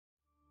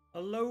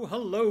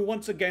Hello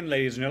once again,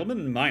 ladies and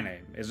gentlemen. My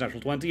name is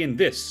Natural20, and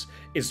this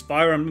is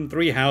Fire Emblem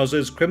Three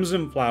Houses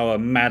Crimson Flower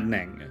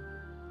Maddening.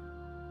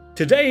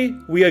 Today,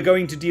 we are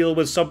going to deal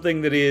with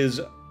something that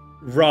is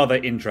rather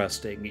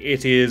interesting.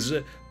 It is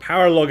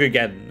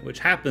Paralogeddon, which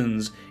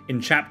happens in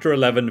Chapter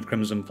 11 of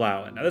Crimson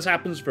Flower. Now, this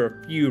happens for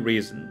a few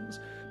reasons,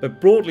 but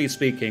broadly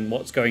speaking,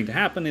 what's going to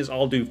happen is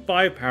I'll do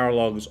 5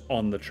 paralogs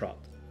on the trot.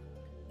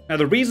 Now,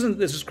 the reason that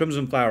this is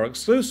Crimson Flower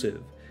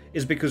exclusive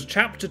is because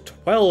Chapter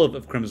 12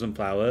 of Crimson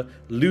Flower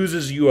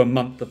loses you a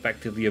month,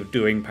 effectively, of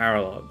doing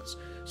paralogs.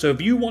 So if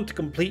you want to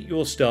complete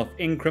your stuff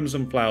in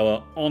Crimson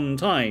Flower on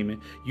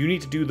time, you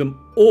need to do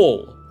them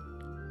all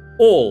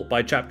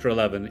by Chapter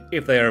 11,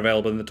 if they are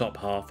available in the top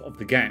half of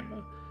the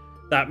game.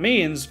 That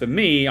means, for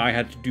me, I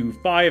had to do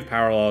 5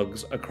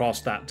 paralogs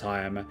across that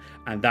time,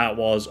 and that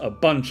was a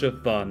bunch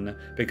of fun,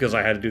 because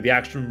I had to do the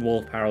Action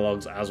Wolf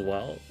paralogs as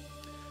well.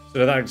 So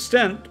to that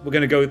extent, we're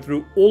going to go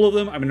through all of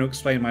them. I'm going to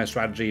explain my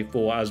strategy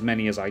for as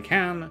many as I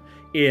can,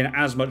 in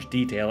as much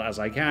detail as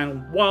I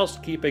can,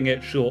 whilst keeping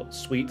it short,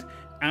 sweet,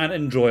 and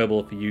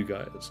enjoyable for you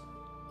guys.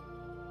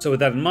 So with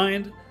that in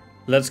mind,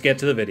 let's get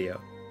to the video.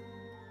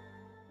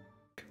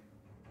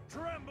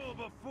 Tremble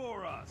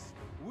before us!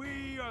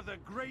 We are the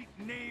great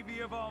navy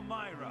of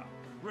Elmira.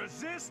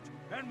 Resist,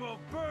 and we'll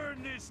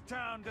burn this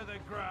town to the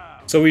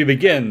ground! So we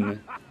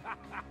begin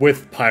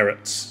with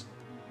pirates.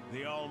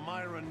 The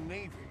Elmira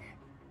Navy.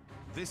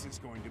 This is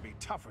going to be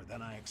tougher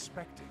than I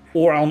expected.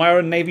 Or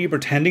Elmira Navy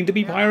pretending to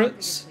be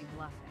pirates? They're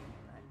bluffing,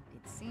 but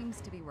it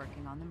seems to be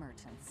working on the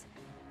merchants.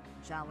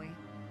 Shall we?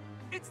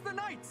 It's the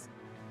knights!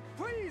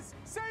 Please,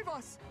 save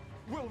us!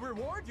 We'll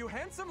reward you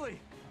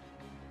handsomely!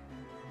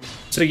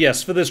 So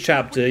yes, for this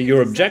chapter,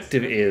 your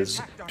objective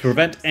is to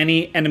prevent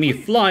any enemy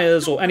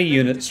flyers or any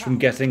units from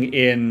getting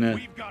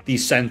in the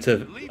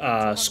center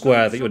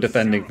square that you're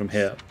defending from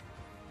here.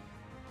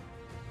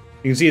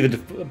 You can see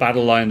the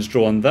battle lines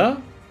drawn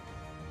there.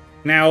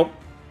 Now,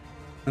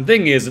 the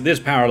thing is that this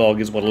paralog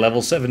is what, a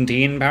level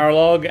 17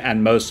 paralog,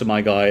 and most of my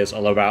guys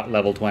are about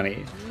level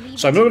 20.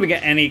 So I'm not going to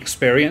get any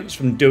experience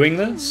from doing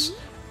this,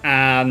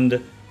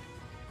 and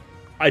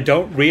I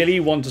don't really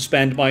want to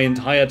spend my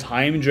entire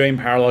time during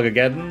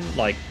Paralogeddon,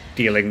 like,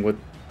 dealing with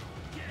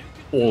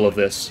all of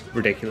this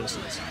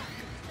ridiculousness.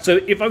 So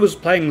if I was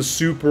playing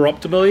super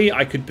optimally,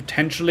 I could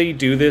potentially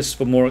do this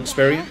for more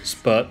experience,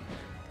 but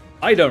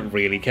I don't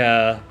really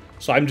care,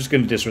 so I'm just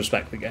going to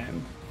disrespect the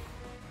game.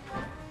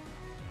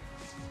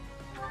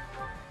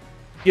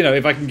 You know,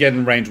 if I can get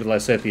in range with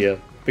Lysithea,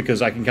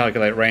 because I can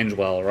calculate range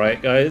well, right,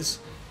 guys?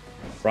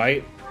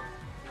 Right?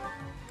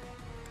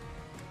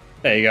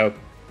 There you go.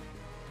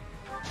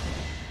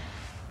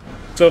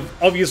 So,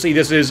 obviously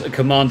this is a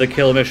commander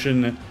kill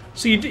mission,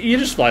 so you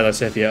just fly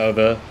Lysithea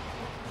over,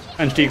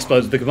 and she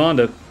explodes the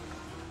commander.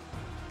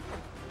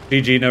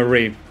 GG, no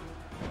re.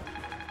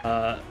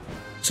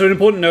 So an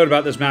important note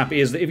about this map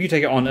is that if you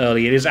take it on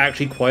early, it is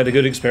actually quite a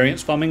good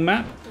experience farming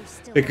map,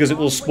 because it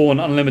will spawn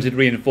unlimited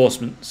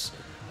reinforcements.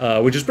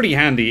 Which is pretty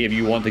handy if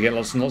you want to get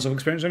lots and lots of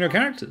experience on your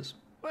characters.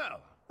 Well,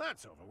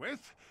 that's over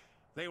with.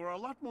 They were a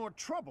lot more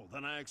trouble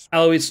than I expected.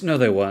 Alois, no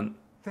they weren't.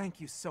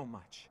 Thank you so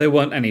much. They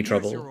weren't any Here's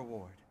trouble. your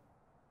reward.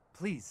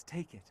 Please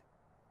take it.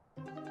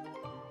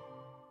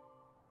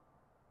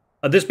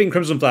 This being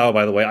Crimson Flower,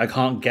 by the way, I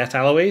can't get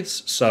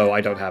Alois, so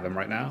I don't have him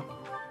right now.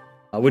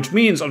 Which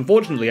means,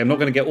 unfortunately, I'm not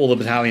going to get all the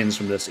battalions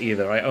from this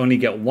either. I only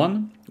get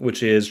one,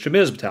 which is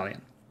Shamir's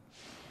battalion.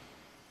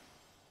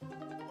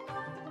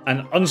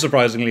 And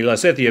unsurprisingly,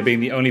 Lysithea, being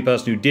the only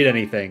person who did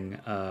anything,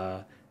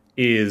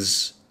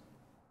 is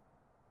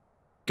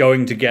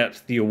going to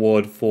get the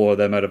award for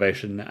their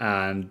motivation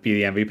and be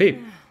the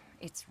MVP.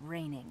 It's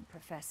raining,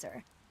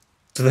 Professor.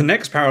 So the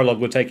next paralog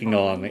we're taking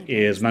on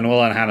is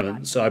Manuela and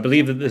Hanneman, so I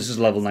believe that this is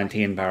level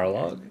 19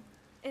 paralog.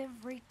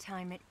 Every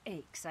time it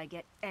aches, I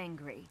get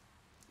angry.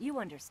 You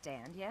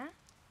understand, yeah?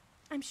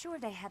 I'm sure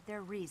they had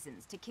their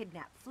reasons to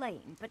kidnap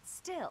Flame, but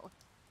still.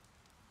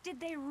 Did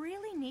they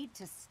really need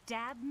to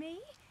stab me?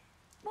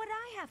 What'd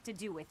I have to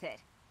do with it?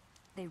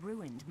 They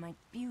ruined my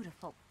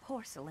beautiful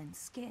porcelain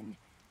skin.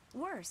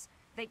 Worse,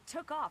 they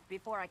took off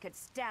before I could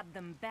stab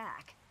them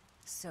back.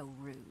 So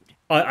rude.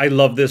 I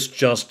love this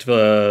just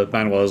for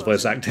Manuela's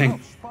voice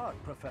acting.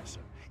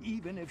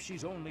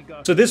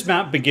 So this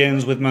map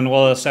begins with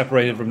Manuela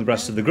separated from the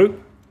rest of the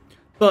group.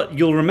 But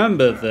you'll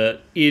remember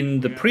that in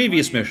the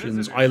previous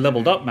missions, I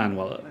leveled up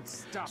Manuela.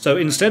 So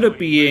instead of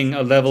being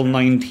a level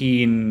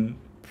 19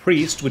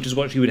 priest, which is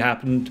what she would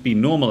happen to be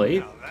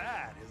normally,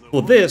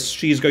 for this,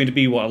 she's going to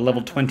be, what, a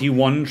level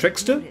 21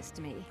 trickster?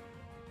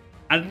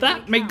 And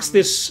that makes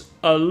this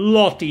a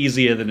lot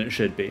easier than it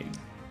should be.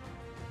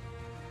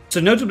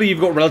 So notably,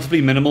 you've got relatively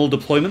minimal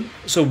deployment,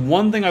 so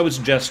one thing I would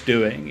suggest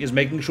doing is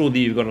making sure that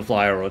you've got a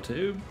flyer or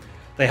two.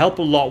 They help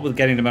a lot with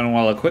getting to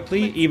Manuela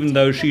quickly, even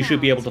though she should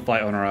be able to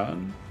fight on her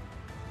own.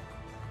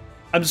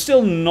 I'm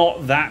still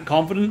not that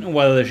confident in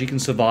whether she can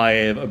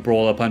survive a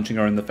brawler punching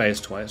her in the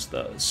face twice,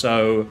 though,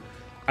 so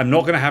I'm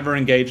not going to have her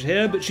engaged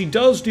here, but she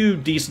does do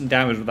decent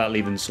damage with that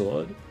Leaven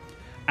Sword.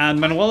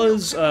 And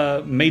Manuela's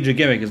major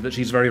gimmick is that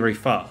she's very, very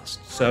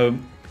fast, so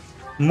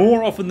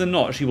More often than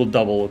not, she will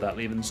double with that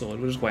leaving sword,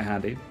 which is quite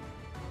handy.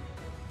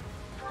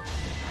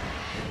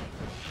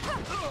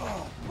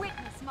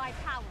 Witness my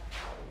power.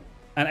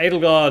 And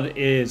Edelgard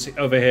is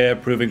over here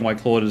proving why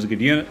Claude is a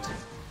good unit.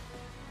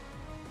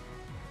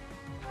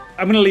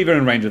 I'm going to leave her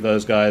in range of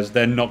those guys.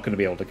 They're not going to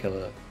be able to kill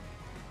her.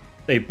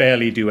 They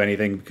barely do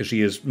anything because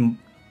she is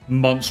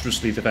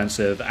monstrously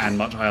defensive and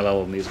much higher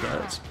level than these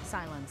guys.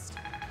 Silenced.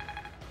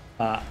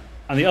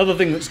 And the other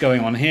thing that's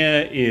going on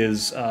here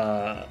is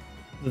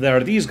there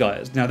are these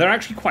guys. Now, they're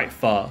actually quite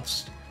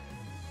fast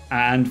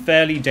and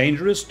fairly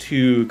dangerous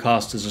to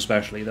casters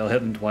especially. They'll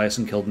hit them twice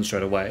and kill them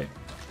straight away.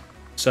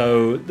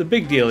 So the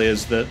big deal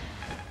is that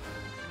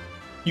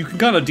you can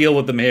kind of deal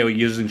with them here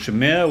using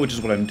Shamir, which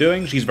is what I'm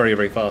doing. She's very,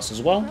 very fast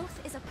as well.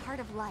 Growth is a part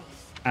of life.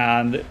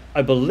 And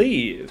I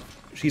believe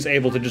she's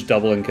able to just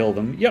double and kill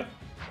them. Yep.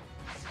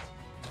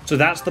 So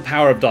that's the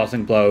power of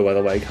Darting Blow, by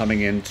the way,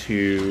 coming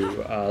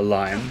into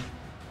line.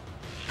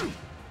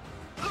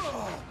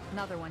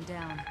 Another one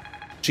down.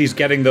 She's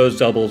getting those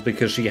doubles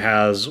because she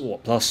has,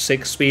 what,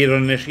 +6 speed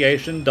on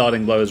initiation?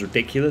 Darting Blow is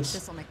ridiculous.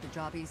 This'll make the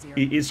job easier.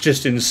 It's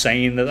just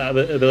insane that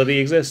that ability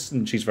exists,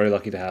 and she's very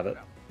lucky to have it.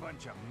 A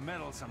bunch of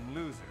meddlesome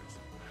losers.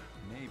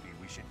 Maybe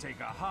we should take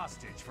a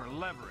hostage for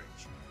leverage.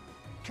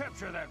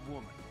 Capture that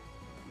woman.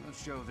 We'll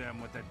show them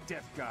what the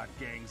Death God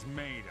gang's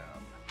made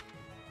of.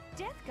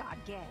 Death God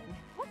gang?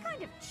 What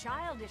kind of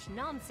childish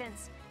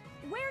nonsense?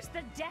 Where's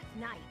the Death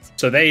Knight?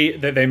 So they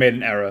made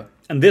an error.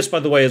 And this, by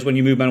the way, is when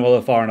you move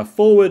Manuela far enough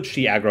forward,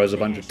 she aggroes a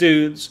bunch of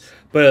dudes.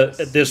 But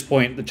at this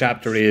point, the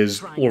chapter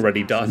is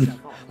already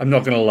done. I'm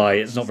not going to lie,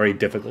 it's not very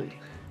difficult.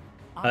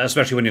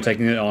 Especially when you're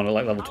taking it on at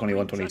like level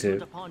 21,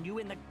 22.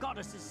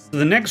 So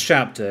the next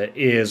chapter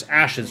is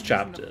Ash's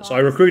chapter. So I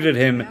recruited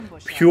him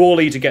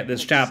purely to get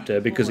this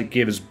chapter because it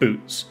gives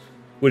boots,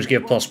 which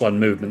give +1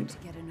 movement.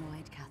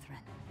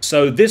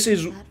 So this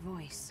is,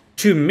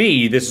 to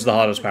me, this is the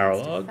hardest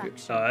paralogue,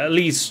 at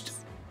least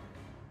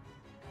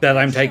that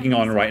I'm taking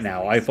on right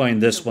now. I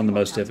find this one the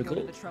most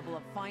difficult,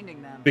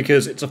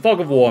 because it's a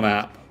Fog of War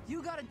map,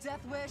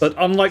 but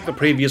unlike the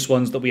previous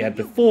ones that we had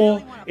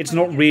before, it's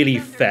not really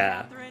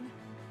fair.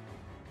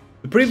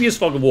 The previous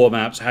Fog of War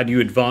maps had you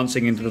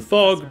advancing into the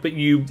fog, but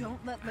you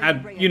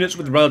had units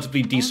with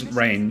relatively decent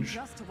range.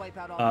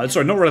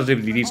 Sorry, not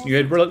relatively decent, you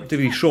had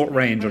relatively short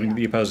range on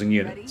the opposing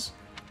units.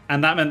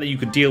 And that meant that you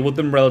could deal with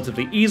them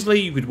relatively easily,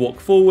 you could walk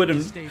forward,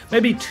 and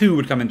maybe 2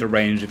 would come into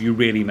range if you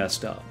really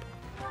messed up.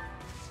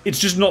 It's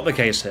just not the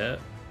case here.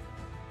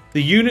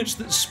 The units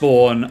that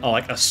spawn are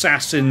like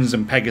Assassins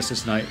and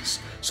Pegasus Knights,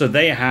 so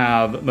they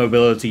have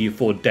mobility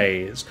for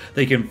days.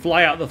 They can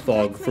fly out the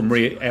fog from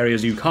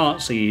areas you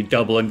can't see,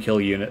 double and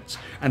kill units,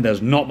 and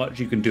there's not much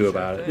you can do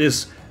about it.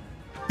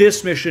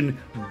 This mission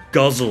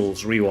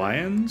guzzles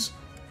rewinds.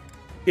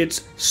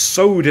 It's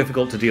so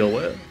difficult to deal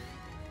with.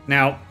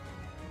 Now,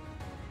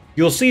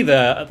 you'll see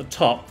there at the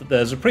top that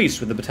there's a priest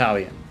with a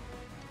battalion.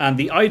 And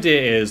the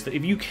idea is that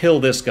if you kill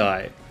this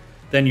guy,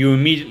 then you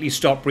immediately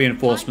stop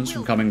reinforcements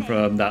from coming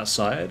from that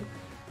side.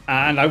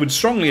 And I would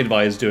strongly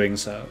advise doing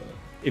so,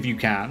 if you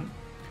can.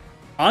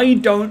 I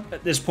don't,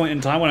 at this point in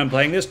time when I'm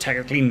playing this,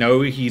 technically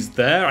know he's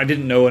there. I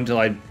didn't know until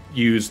I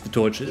used the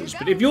torches.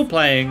 But if you're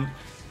playing,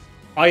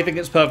 I think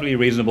it's perfectly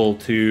reasonable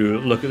to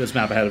look at this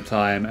map ahead of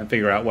time and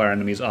figure out where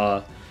enemies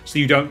are, so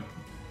you don't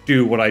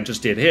do what I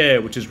just did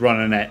here, which is run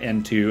Annette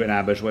into an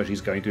ambush where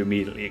she's going to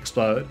immediately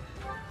explode.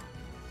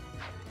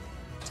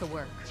 To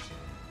work.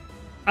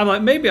 I'm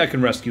like, maybe I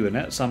can rescue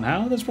Annette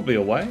somehow. There's probably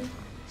a way.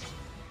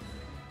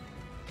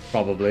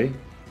 Probably.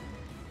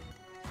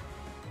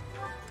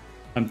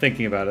 I'm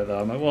thinking about it though.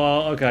 I'm like,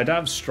 well, okay, I don't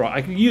have stride.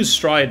 I can use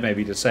stride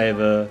maybe to save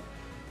her.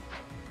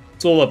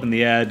 It's all up in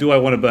the air. Do I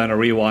want to burn a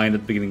rewind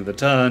at the beginning of the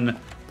turn?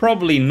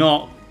 Probably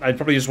not. I'd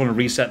probably just want to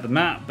reset the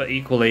map, but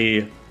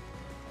equally,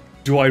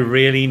 do I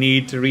really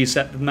need to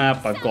reset the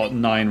map? I've got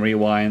 9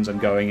 rewinds. I'm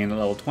going in at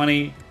level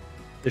 20.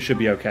 This should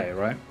be okay,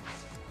 right?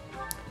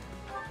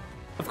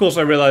 Of course,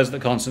 I realize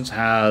that Constance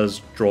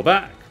has draw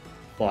back,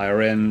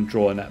 fire in,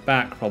 draw a net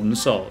back, problem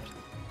solved.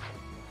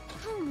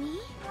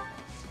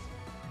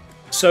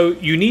 So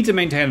you need to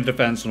maintain a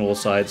defense on all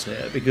sides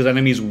here, because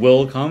enemies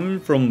will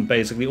come from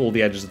basically all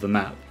the edges of the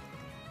map.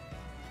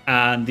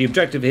 And the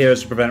objective here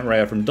is to prevent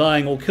Rhea from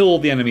dying or kill all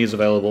the enemies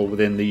available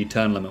within the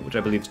turn limit, which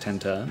I believe is 10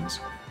 turns.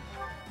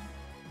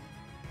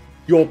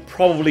 You're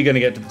probably going to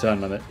get to the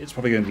turn limit. It's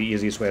probably going to be the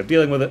easiest way of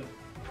dealing with it.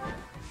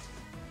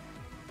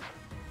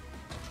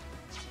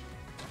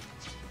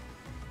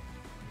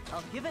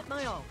 I'll give it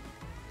my all.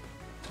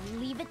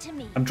 Leave it to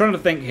me. I'm trying to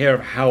think here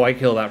of how I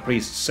kill that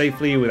priest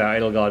safely without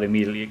Edelgard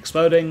immediately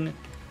exploding.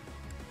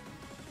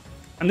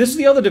 And this is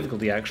the other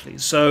difficulty, actually.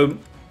 So,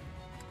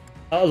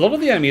 a lot of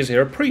the enemies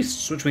here are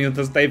priests, which means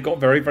that they've got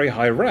very, very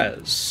high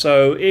res.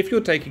 So, if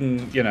you're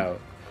taking, you know,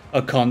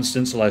 a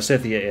Constance or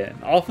Lysithea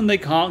in, often they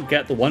can't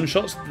get the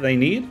one-shots that they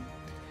need,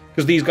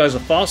 because these guys are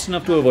fast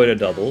enough to avoid a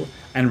double,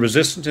 and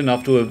resistant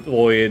enough to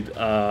avoid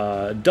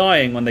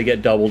dying when they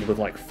get doubled with,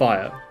 like,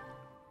 fire.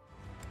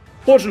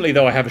 Fortunately,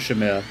 though, I have a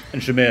Shamir,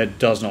 and Shamir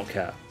does not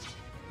care.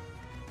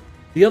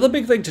 The other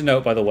big thing to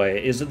note, by the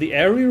way, is that the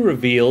area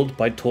revealed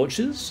by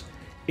torches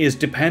is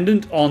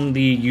dependent on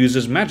the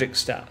user's magic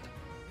stat.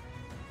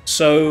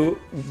 So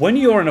when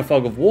you're in a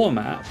Fog of War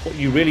map, what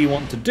you really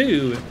want to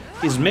do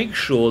is make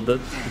sure that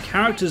the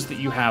characters that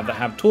you have that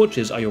have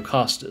torches are your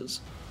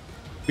casters,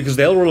 because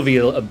they'll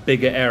reveal a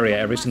bigger area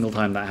every single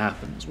time that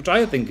happens, which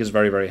I think is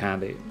very, very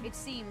handy. It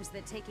seems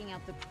that taking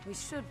out the... We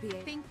should be able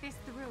to think this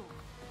through.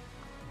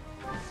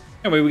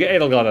 Anyway, we get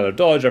Edelgard out of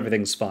dodge,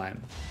 everything's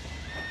fine.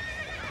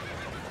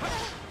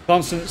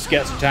 Constance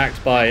gets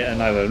attacked by a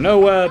knight out of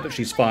nowhere, but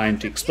she's fine,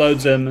 she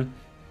explodes him.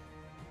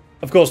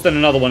 Of course, then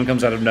another one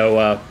comes out of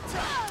nowhere.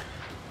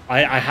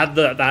 I had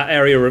that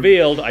area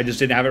revealed, I just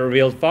didn't have it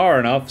revealed far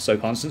enough, so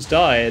Constance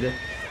died.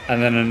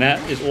 And then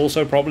Annette is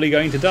also probably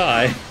going to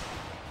die.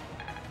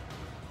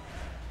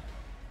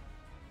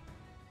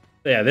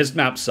 Yeah, this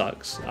map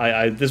sucks.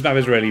 This map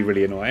is really,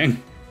 really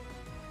annoying.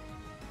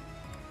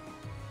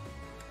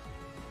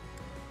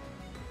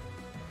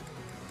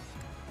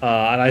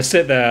 And I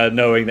sit there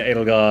knowing that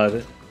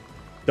Edelgard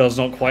does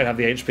not quite have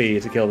the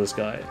HP to kill this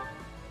guy.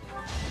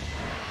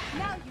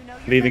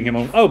 Leaving him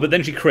on... Oh, but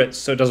then she crits,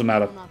 so it doesn't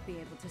matter.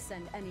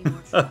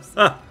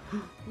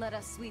 Let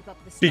us sweep up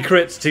the She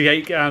crits to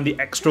take down the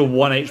extra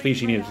 1 HP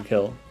she needed to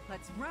kill.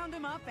 Let's round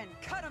him up and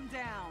cut him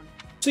down.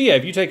 So yeah,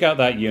 if you take out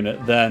that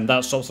unit, then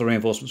that stops the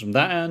reinforcements from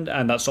that end,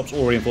 and that stops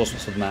all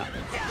reinforcements from that.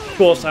 Of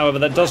course, however,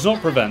 that does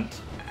not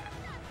prevent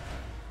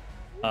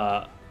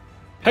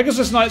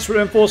Pegasus Knight's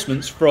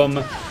reinforcements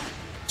from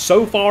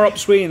so far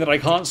upscreen that I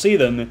can't see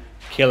them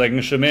killing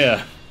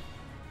Shamir.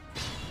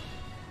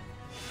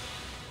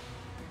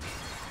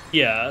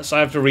 Yeah, so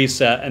I have to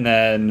reset and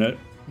then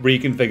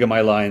reconfigure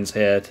my lines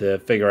here to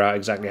figure out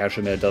exactly how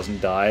Shamir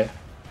doesn't die.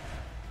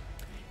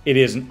 It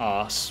is an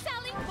arse.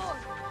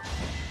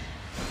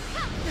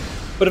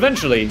 But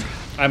eventually,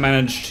 I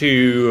managed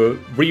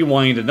to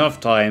rewind enough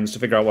times to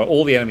figure out where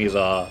all the enemies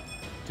are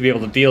to be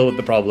able to deal with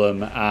the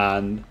problem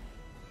and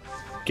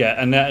get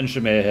Annette and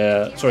Shamir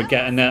here. Sorry,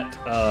 get Annette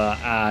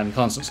and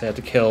Constance here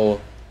to kill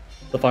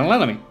the final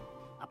enemy.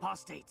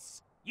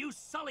 Apostates, you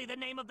sully the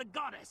name of the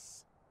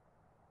goddess.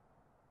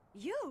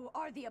 You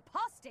are the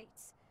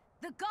apostates.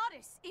 The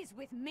goddess is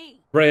with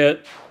me. Rhea,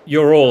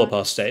 you're all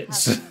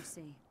apostates. Have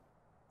mercy.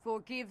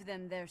 Forgive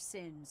them their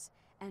sins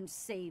and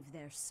save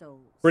their souls.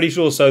 Pretty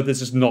sure so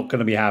this is not going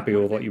to be happy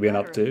with what you've been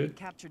up to. We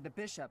captured the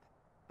bishop,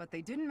 but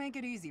they didn't make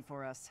it easy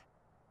for us.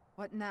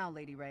 What now,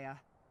 Lady Rhea?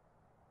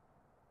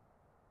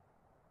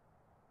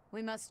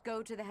 We must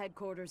go to the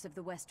headquarters of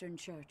the Western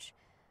Church.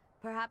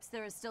 Perhaps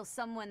there is still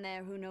someone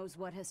there who knows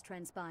what has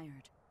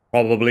transpired.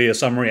 Probably a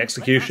summary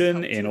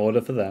execution in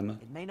order for them.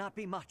 It may not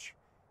be much,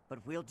 but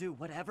we'll do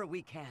whatever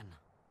we can.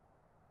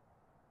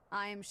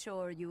 I am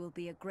sure you will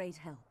be a great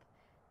help.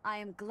 I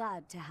am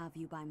glad to have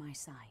you by my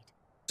side.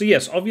 So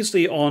yes,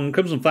 obviously on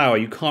Crimson Flower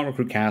you can't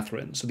recruit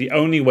Catherine, so the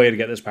only way to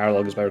get this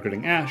paralogue is by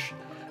recruiting Ash.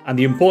 And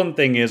the important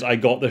thing is I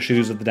got the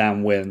Shoes of the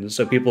Damn Wind,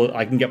 so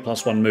I can get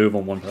 +1 move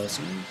on one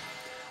person.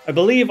 I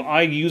believe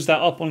I used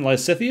that up on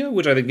Lysithea,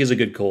 which I think is a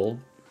good call.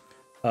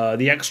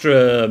 The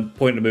extra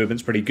point of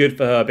movement's pretty good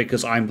for her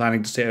because I'm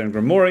planning to stay in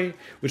Grimoire,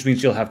 which means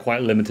she'll have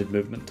quite limited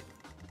movement.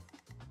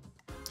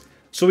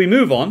 So we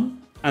move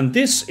on, and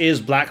this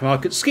is Black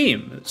Market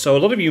Scheme. So a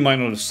lot of you might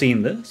not have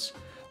seen this.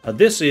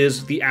 This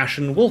is the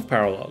Ashen Wolf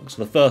paralogues,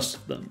 the first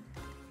of them.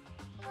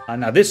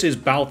 Now this is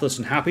Balthus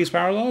and Happy's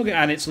paralogue,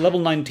 and it's level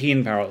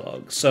 19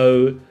 paralogue.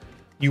 So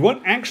you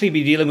won't actually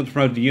be dealing with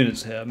promoted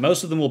units here.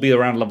 Most of them will be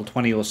around level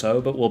 20 or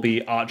so, but will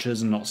be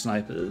archers and not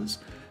snipers.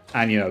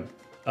 And, you know,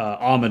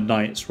 armored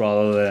knights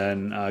rather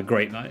than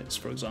great knights,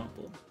 for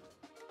example.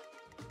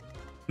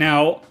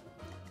 Now,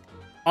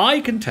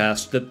 I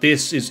contest that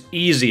this is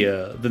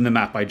easier than the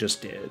map I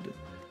just did.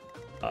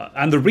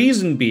 And the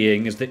reason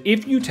being is that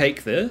if you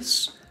take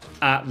this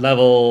at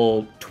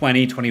level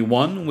 20,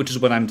 21, which is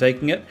when I'm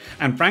taking it,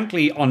 and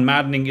frankly, on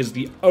Maddening is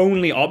the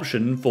only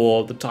option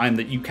for the time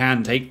that you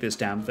can take this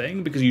damn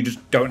thing, because you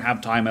just don't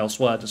have time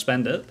elsewhere to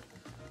spend it.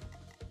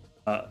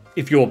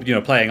 If you're,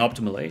 playing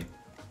optimally.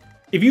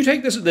 If you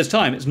take this at this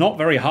time, it's not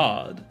very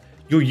hard.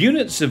 Your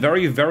units are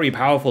very, very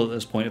powerful at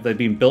this point if they've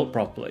been built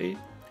properly.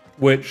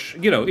 Which,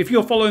 if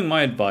you're following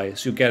my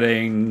advice, you're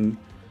getting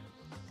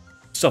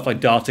stuff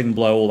like Darting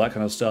Blow, all that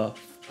kind of stuff.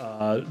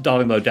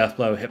 Darting Blow, Death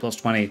Blow, hit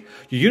 +20.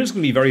 Your unit's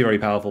going to be very, very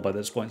powerful by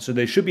this point, so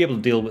they should be able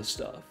to deal with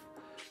stuff.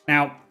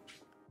 Now,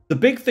 the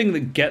big thing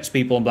that gets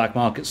people on Black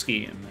Market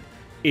Scheme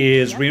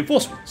is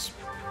reinforcements.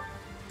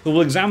 So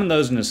we'll examine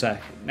those in a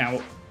second.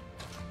 Now,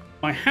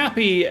 my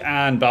Happy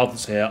and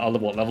Balthus here are,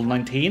 level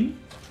 19?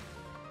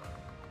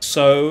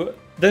 So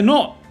they're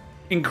not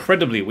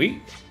incredibly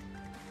weak,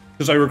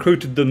 because I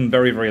recruited them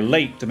very, very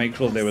late to make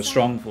sure they were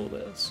strong for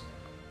this.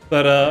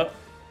 But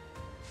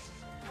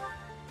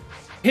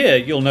here,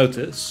 you'll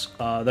notice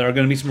there are going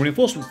to be some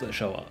reinforcements that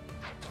show up.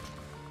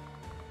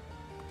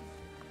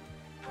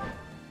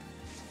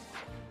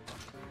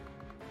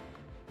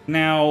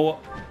 Now,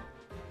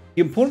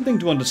 the important thing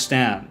to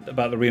understand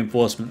about the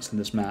reinforcements in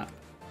this map,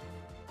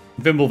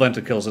 Vimble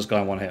Venter kills this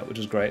guy in one hit, which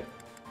is great.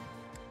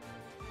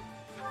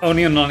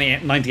 only a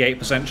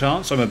 98%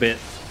 chance, so I'm a bit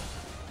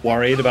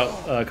worried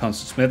about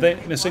Constant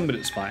Smith missing, but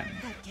it's fine.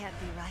 That can't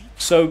be right.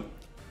 So,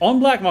 on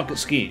Black Market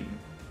Scheme,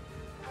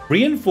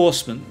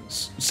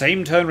 reinforcements,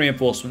 same turn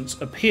reinforcements,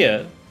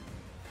 appear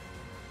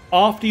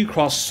after you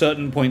cross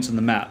certain points in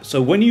the map.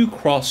 So when you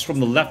cross from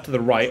the left to the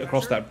right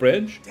across that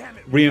bridge,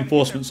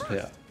 reinforcements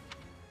appear.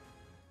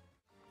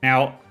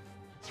 Now,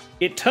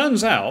 it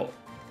turns out,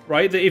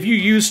 right, that if you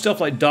use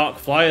stuff like Dark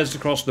Flyers to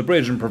cross the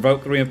bridge and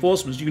provoke the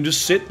reinforcements, you can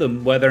just sit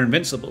them where they're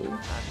invincible.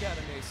 I've got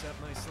an ace up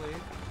my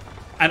sleeve.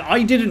 And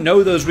I didn't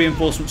know those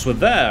reinforcements were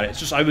there, it's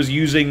just I was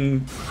using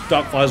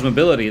Dark Flyer's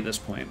mobility at this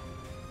point.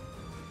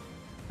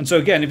 And so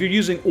again, if you're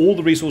using all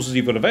the resources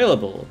you've got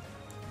available,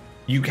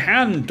 you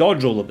can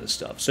dodge all of this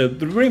stuff. So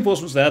the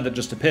reinforcements there that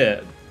just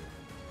appeared,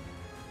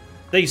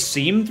 they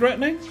seem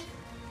threatening,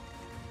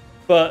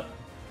 but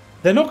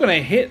they're not going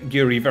to hit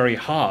Yuri very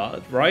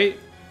hard, right?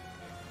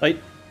 Like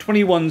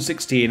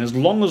 2116, as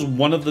long as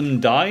one of them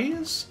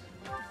dies,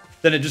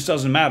 then it just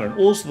doesn't matter. And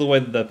also the way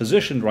that they're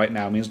positioned right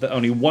now means that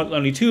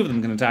only two of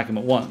them can attack him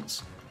at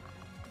once.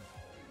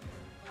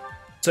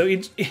 So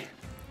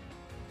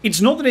it's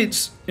not that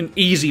it's an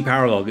easy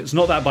paralog, it's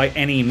not that by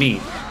any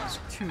means,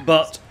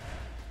 but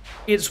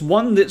it's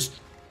one that's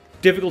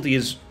difficulty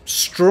is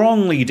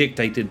strongly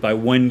dictated by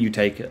when you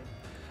take it.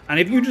 And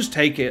if you just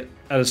take it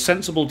at a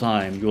sensible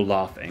time, you're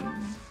laughing.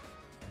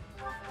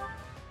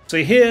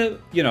 So here,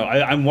 you know,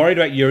 I'm worried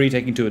about Yuri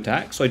taking 2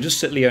 attacks, so I just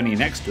sit Leonie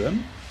next to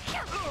him.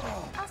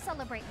 I'll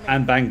celebrate later.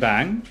 And bang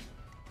bang.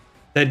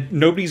 Then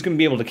nobody's going to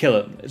be able to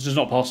kill him. It's just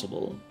not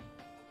possible.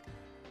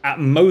 At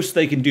most,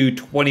 they can do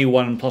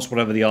 21 plus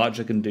whatever the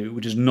archer can do,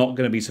 which is not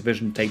going to be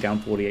sufficient to take down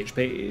 40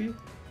 HP.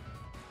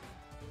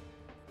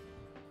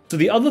 So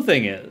the other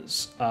thing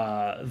is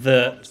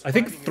that I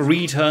think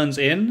 3 turns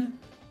in,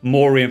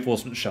 more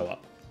reinforcements show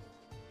up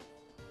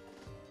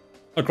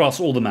across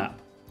all the map.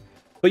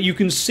 But you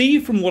can see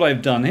from what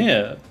I've done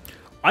here,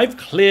 I've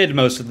cleared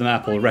most of the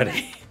map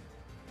already.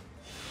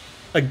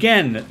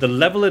 Again, the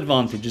level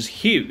advantage is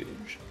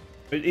huge.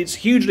 It's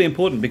hugely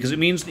important because it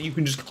means that you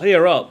can just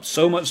clear up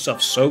so much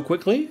stuff so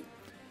quickly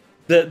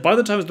that by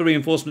the time the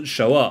reinforcements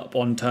show up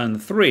on turn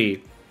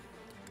 3,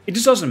 it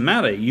just doesn't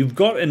matter. You've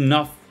got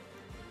enough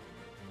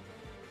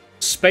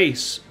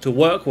space to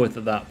work with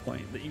at that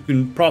point that you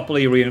can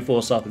properly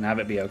reinforce up and have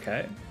it be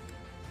okay.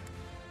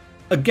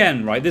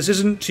 Again, right, this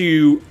isn't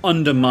to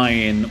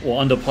undermine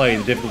or underplay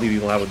the difficulty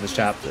people have with this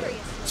chapter.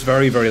 It's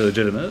very, very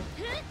legitimate.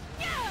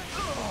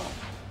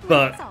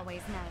 But That's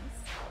always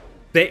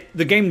nice.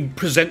 the game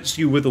presents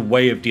you with a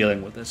way of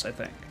dealing with this, I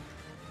think.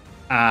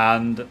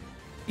 And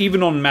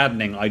even on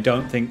Maddening, I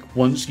don't think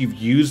once you've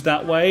used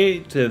that way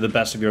to the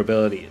best of your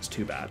ability, it's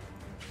too bad.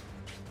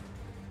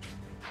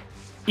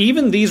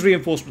 Even these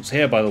reinforcements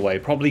here, by the way,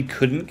 probably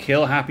couldn't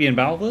kill Happy and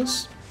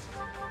Balthus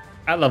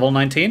at level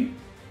 19.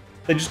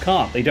 They just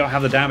can't. They don't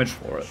have the damage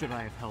for it. Should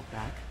I have held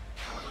back?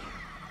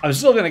 I'm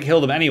still going to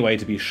kill them anyway,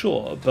 to be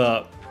sure,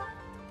 but,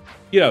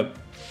 you know,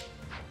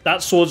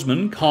 that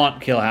swordsman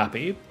can't kill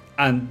Happy,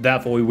 and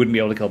therefore we wouldn't be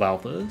able to kill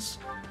Balthus.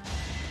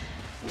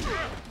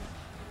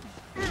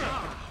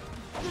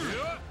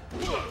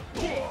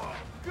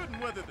 Couldn't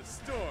weather the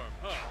storm,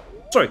 huh?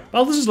 Sorry,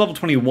 Balthus is level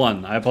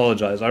 21. I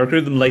apologize. I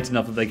recruited them late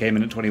enough that they came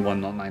in at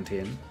 21, not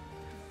 19.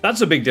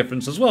 That's a big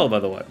difference as well, by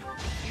the way.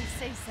 You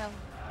say so.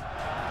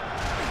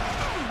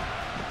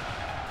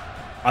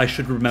 I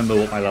should remember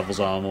what my levels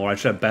are more. I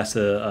should have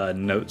better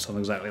notes on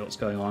exactly what's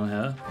going on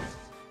here.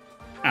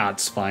 Ah,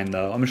 it's fine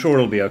though. I'm sure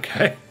it'll be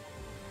okay.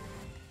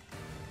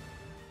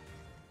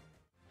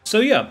 So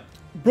yeah,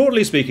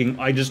 broadly speaking,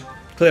 I just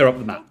clear up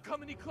the map.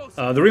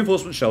 The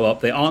reinforcements show up.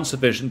 They aren't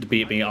sufficient to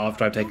beat me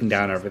after I've taken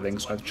down everything,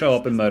 so I show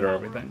up and murder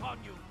everything.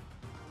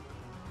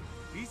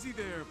 Easy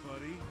there,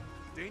 buddy.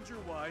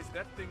 Danger-wise,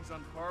 that thing's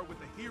on par with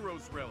the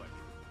hero's relic.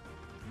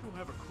 If you don't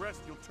have a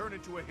crest, you'll turn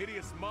into a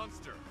hideous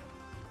monster.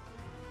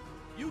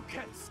 You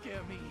can't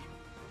scare me.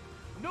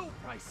 No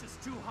price is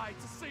too high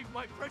to save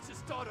my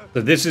precious daughter. So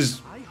this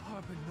is I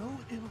harbor no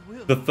ill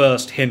will. the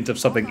first hint of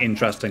something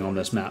interesting on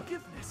this map.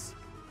 Forgiveness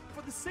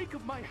for the sake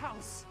of my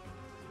house.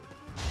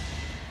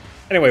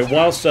 Anyway,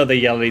 whilst they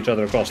yell at each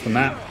other across the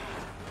map,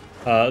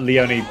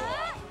 Leonie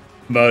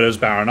murders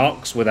Baron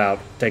Ox without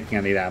taking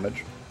any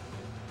damage.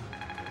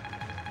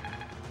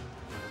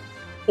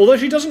 Although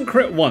she doesn't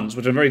crit once,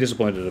 which I'm very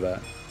disappointed about.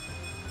 I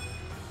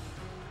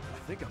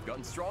think I've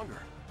gotten stronger.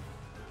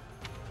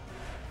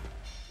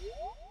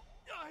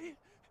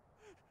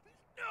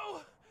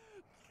 No.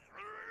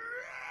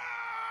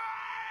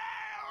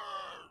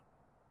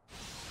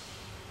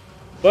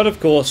 But of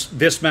course,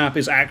 this map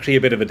is actually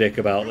a bit of a dick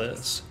about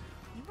this.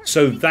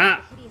 So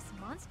that,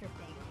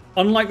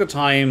 unlike the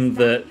time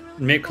that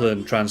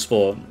Micklin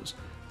transforms,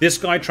 this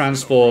guy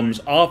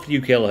transforms after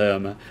you kill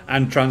him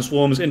and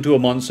transforms into a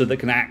monster that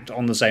can act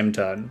on the same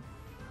turn.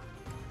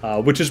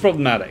 Which is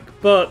problematic,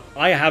 but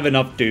I have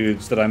enough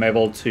dudes that I'm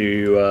able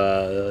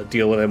to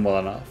deal with him well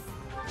enough.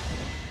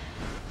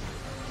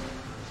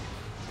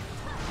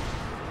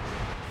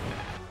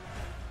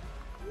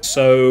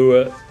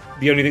 So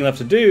the only thing left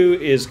to do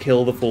is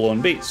kill the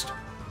full-on beast.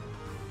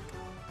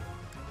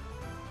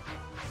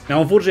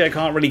 Now, unfortunately, I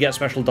can't really get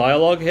special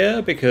dialogue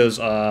here because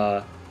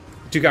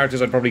two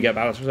characters I'd probably get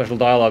special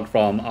dialogue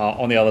from are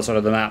on the other side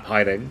of the map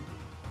hiding.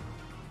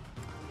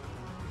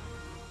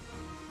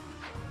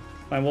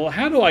 Right, well,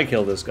 how do I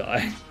kill this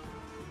guy?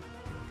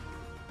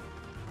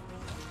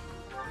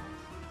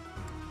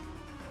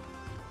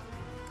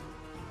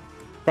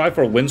 Try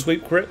for a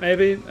windsweep crit,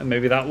 maybe? And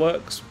maybe that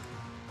works?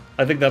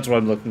 I think that's what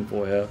I'm looking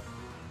for here.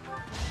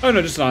 Oh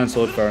no, just an iron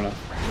sword, fair enough.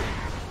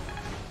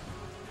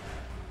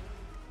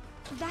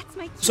 That's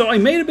my So I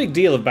made a big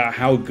deal about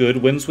how good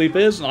windsweep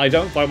is, and I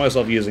don't find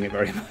myself using it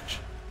very much.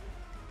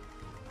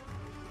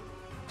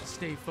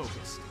 Stay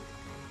focused.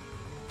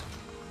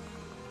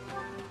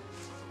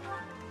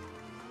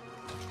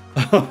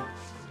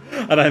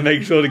 And I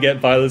make sure to get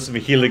violence of a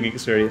healing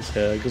experience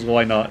here, because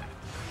why not?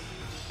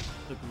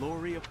 The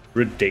glory of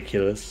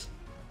Ridiculous.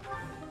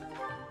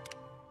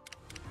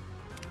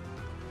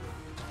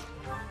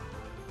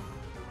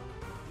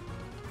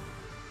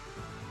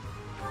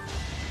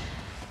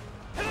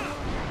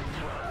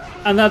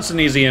 And that's an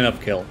easy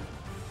enough kill.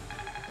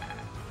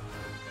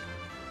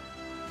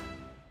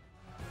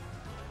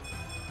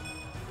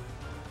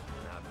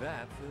 now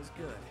that feels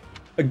good.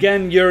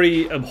 Again,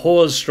 Yuri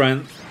abhors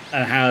strength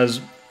and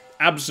has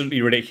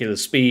absolutely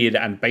ridiculous speed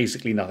and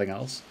basically nothing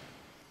else.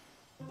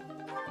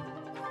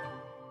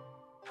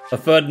 A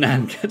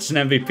Ferdinand gets an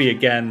MVP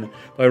again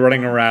by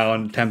running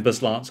around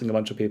Tempest lancing a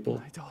bunch of people.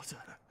 My daughter,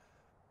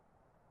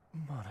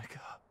 Monica.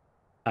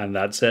 And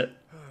that's it.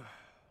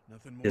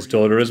 Nothing more His you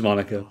daughter can is do,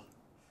 Monica. Bill.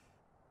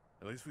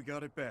 At least we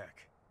got it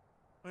back.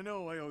 I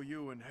know I owe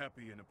you and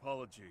Happy an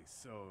apology,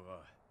 so,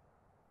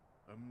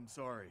 I'm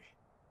sorry.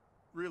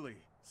 Really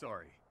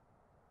sorry.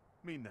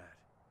 Mean that.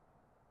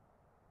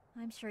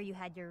 I'm sure you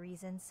had your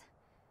reasons.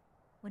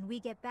 When we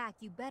get back,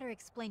 you better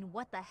explain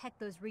what the heck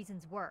those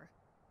reasons were.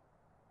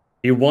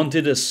 He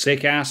wanted a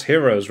sick-ass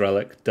hero's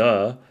relic,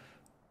 duh.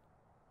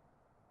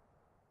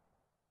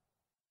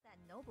 That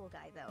noble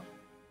guy, though.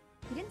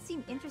 He didn't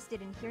seem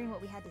interested in hearing what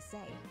we had to say.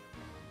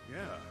 Yeah.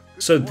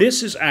 good So point.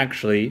 this is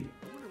actually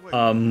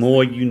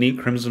more unique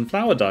Crimson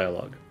Flower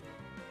dialogue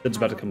that's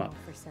about to come up.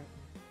 For certain,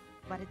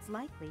 but it's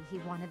likely he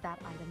wanted that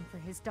item for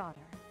his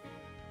daughter.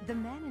 The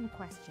man in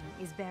question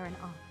is Baron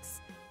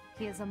Ox.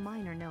 He is a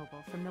minor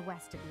noble from the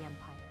west of the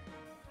Empire.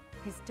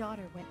 His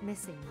daughter went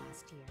missing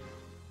last year.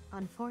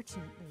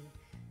 Unfortunately,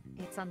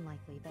 it's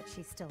unlikely that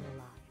she's still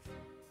alive.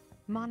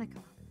 Monica,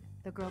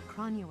 the girl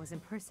Kranya was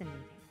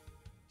impersonating,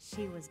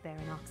 she was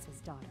Baron Ox's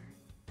daughter.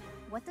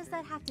 What does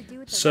that have to do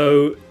with the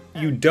So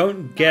you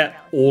don't get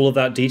all of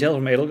that detail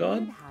from Legend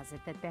Edelgard? has it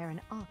that Baron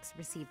Ox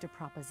received a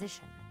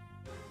proposition.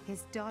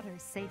 His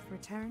daughter's safe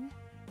return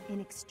in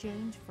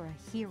exchange for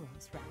a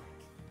hero's relic.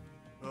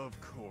 Of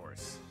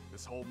course.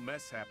 This whole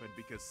mess happened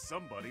because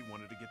somebody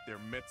wanted to get their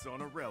mitts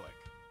on a relic.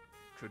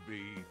 Could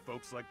be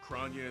folks like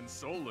Kranya and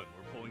Solon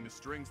were pulling the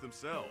strings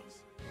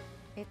themselves.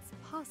 It's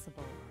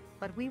possible,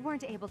 but we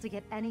weren't able to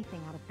get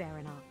anything out of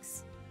Baron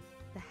Ox.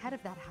 The head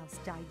of that house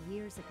died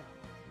years ago,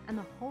 and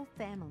the whole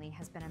family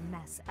has been a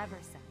mess ever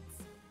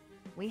since.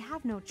 We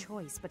have no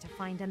choice but to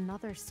find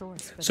another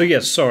source for So that.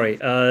 yes, sorry.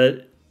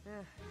 I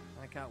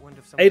got wind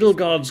of something.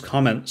 Edelgard's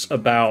comments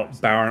about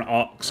Baron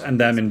Ox and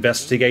them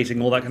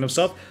investigating all that kind of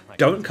stuff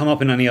don't come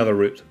up in any other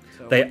route.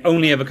 They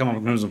only ever come up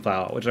in Crimson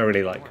Flower, which I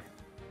really like.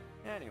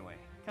 Anyway,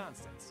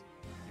 Constance,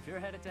 if you're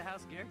headed to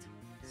House Geert,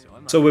 so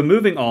am I. So we're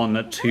moving on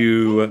What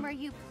to game are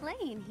you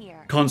playing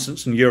here?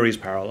 Constance and Yuri's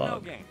No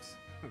paralogue. games.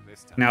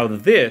 This time. Now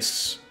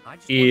this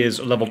is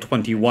a level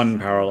 21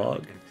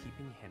 paralogue,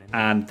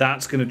 and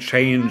that's going to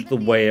change the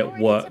way it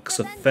works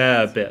a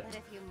fair bit.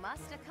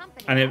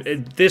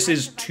 And this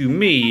is, to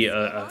me,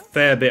 a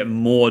fair bit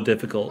more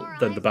difficult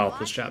than the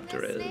Balthus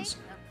chapter is.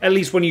 At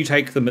least when you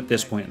take them at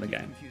this point in the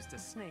game. Confused a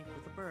snake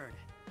with a bird.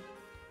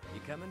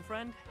 You coming,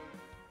 friend?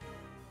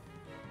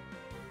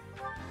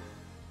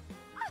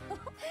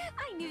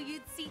 I knew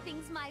you'd see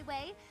things my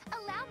way.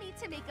 Allow me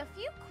to make a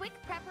few quick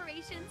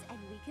preparations and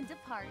we can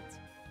depart.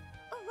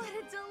 What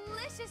a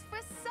delicious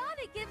frisson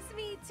it gives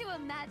me to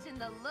imagine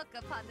the look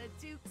upon the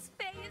Duke's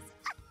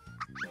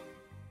face.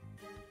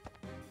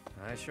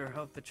 I sure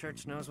hope the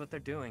church knows what they're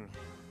doing,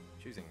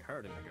 choosing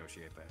her to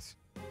negotiate this.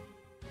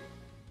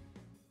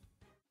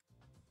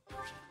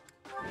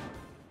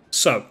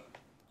 So,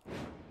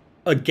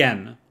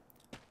 again,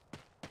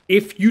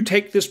 if you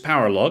take this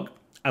paralogue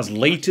as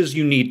late as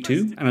you need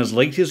to, and as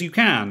late as you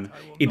can,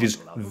 it is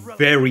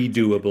very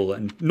doable,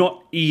 and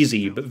not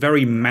easy, but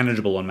very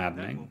manageable and That will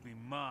maddening. be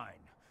mine.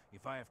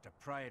 If I have to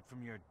pry it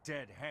from your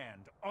dead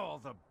hand, all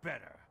the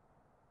better.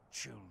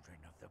 Children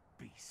of the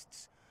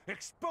beasts,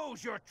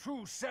 expose your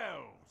true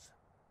selves!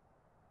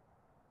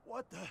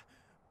 What the?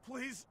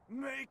 Please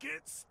make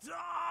it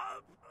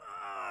stop!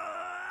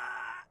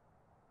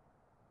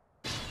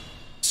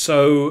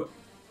 So,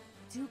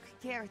 Duke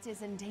Garrett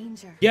is in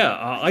danger.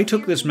 yeah, I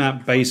took this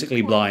map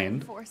basically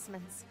blind.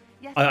 Reinforcements.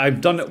 Yet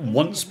I've done it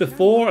once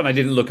before, and I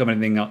didn't look up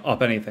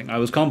anything. I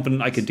was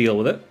confident I could deal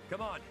with it,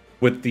 Come on.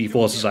 with the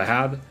forces I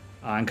had,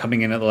 and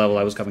coming in at the level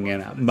I was coming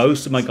in at.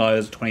 Most of my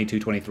guys are 22,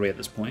 23 at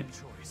this point.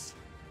 Choice.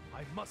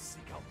 I must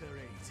seek out their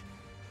aid.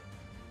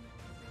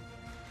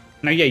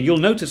 Now, yeah, you'll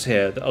notice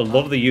here that a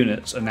lot of the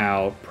units are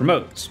now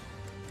promotes.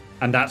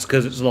 And that's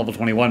because it's a level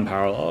 21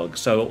 paralogue,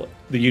 so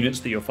the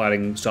units that you're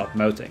fighting start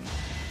promoting.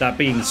 That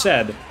being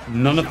said,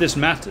 none of this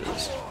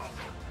matters.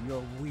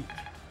 You're weak.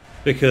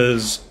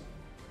 Because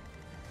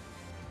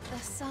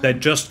they're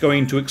just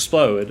going to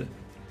explode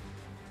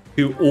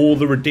to all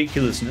the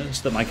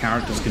ridiculousness that my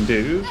characters can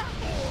do.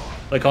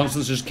 Like,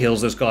 Constance just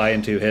kills this guy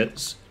in 2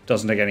 hits,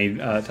 doesn't take any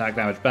attack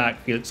damage back,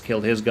 it's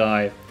killed his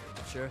guy.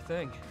 Sure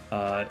thing.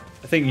 I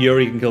think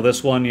Yuri can kill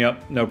this one,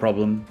 yep, no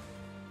problem.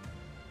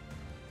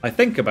 I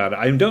think about it,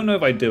 I don't know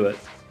if I do it.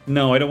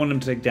 No, I don't want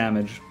him to take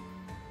damage.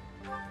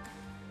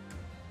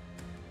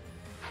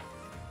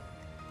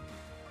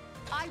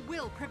 I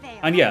will prevail.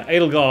 And yeah,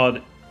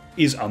 Edelgard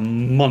is a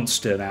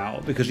monster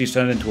now, because she's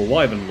turned into a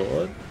Wyvern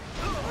Lord.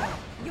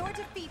 Your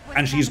defeat was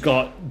And she's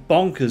got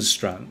bonkers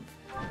strength.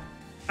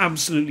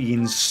 Absolutely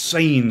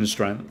insane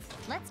strength.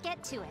 Let's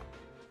get to it.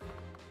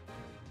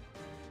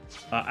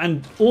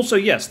 And also,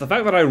 yes, the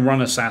fact that I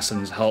run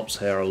assassins helps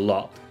here a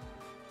lot.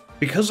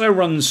 Because I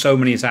run so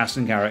many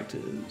assassin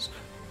characters,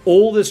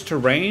 all this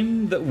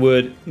terrain that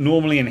would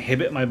normally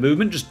inhibit my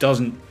movement just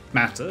doesn't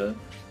matter.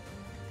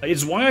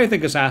 It's why I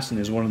think assassin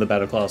is one of the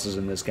better classes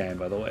in this game,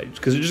 by the way,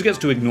 because it just gets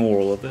to ignore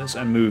all of this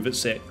and move at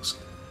 6.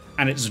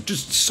 And it's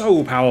just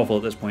so powerful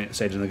at this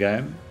stage in the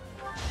game.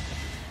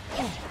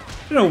 I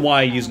don't know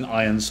why I use an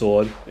iron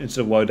sword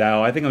instead of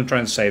Wodao. I think I'm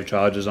trying to save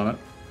charges on it.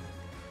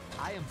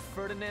 I am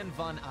Ferdinand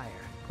von Eyre.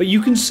 But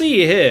you can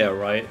see here,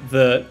 right,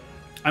 that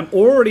I'm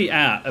already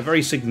at a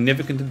very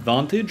significant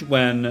advantage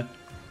when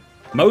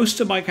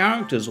most of my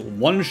characters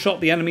one-shot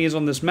the enemies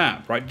on this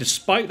map, right,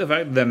 despite the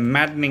fact that they're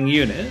maddening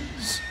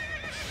units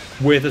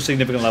with a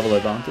significant level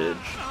advantage.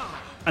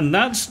 And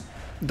that's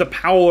the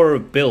power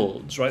of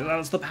builds, right?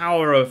 That's the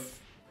power of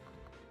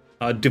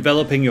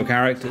developing your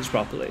characters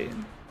properly.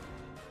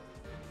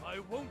 I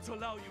won't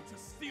allow you to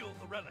steal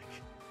the relic.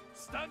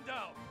 Stand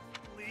down.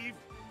 Leave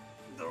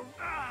the...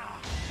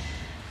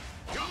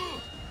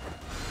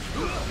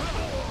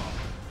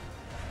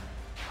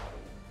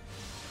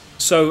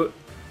 So,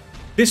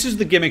 this is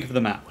the gimmick of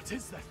the map. What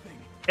is that thing?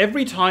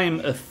 Every time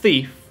a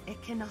thief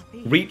It cannot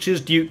be.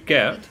 reaches Duke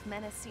Gert, Thief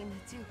menacing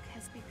the Duke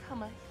has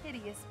become a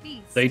hideous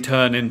beast. they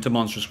turn into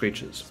monstrous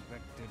creatures.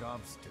 Expected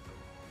obstacle.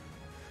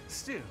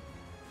 Still,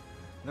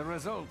 the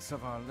results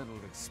of our little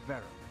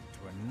experiment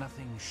were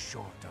nothing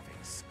short of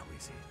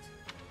exquisite.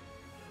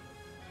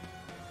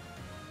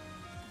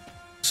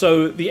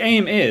 So the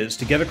aim is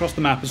to get across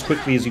the map as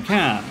quickly as you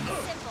can,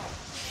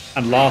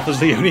 and laugh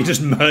as Leone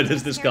just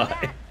murders this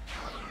guy.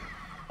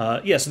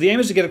 Yeah, so the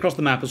aim is to get across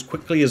the map as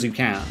quickly as you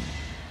can,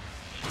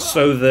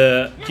 so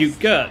the Duke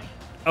Gert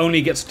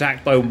only gets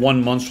attacked by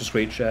one monstrous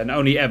creature and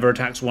only ever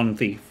attacks one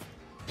thief.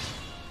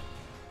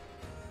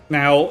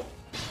 Now,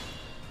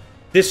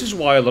 this is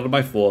why a lot of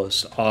my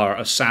force are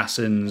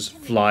assassins,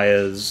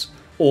 flyers,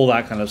 all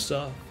that kind of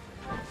stuff.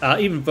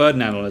 Even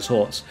Ferdinand on his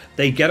horse.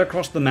 They get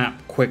across the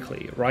map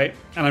quickly, right?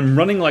 And I'm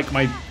running like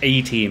my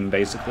A-team,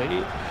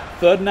 basically.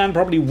 Ferdinand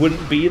probably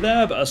wouldn't be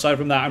there, but aside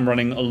from that, I'm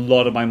running a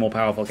lot of my more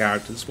powerful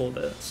characters for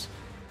this.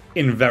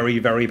 In very,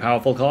 very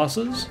powerful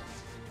classes.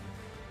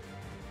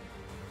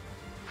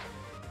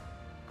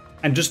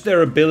 And just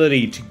their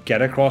ability to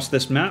get across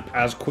this map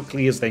as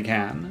quickly as they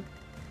can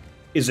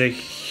is a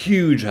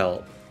huge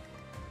help.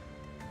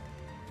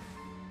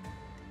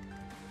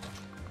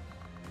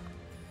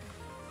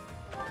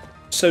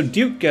 So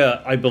Duke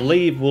Gert, I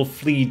believe, will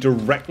flee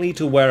directly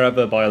to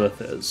wherever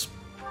Byleth is.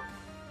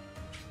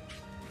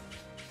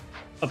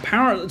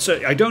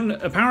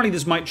 Apparently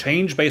this might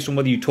change based on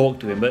whether you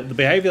talk to him, but the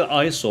behavior that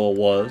I saw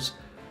was,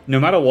 no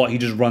matter what, he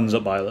just runs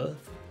at Byleth.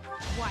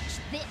 Watch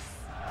this.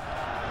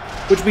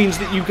 Which means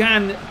that you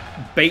can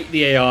bait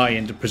the AI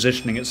into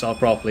positioning itself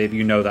properly if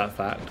you know that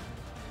fact.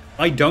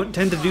 I don't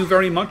tend to do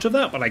very much of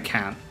that, but I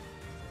can.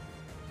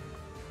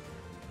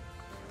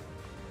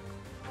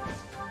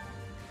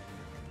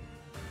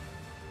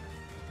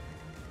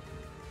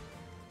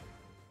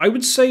 I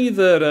would say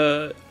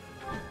that,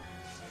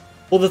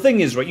 well, the thing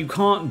is, right, you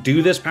can't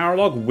do this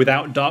paralogue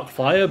without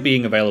Darkfire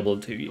being available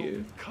to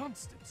you.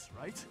 Constance,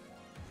 right?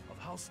 Of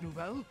House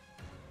Nouvelle?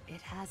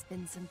 It has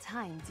been some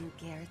time, Duke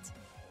Gert.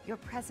 Your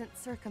present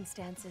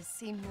circumstances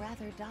seem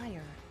rather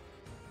dire.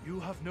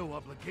 You have no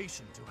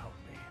obligation to help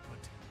me,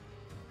 but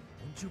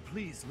won't you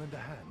please lend a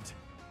hand?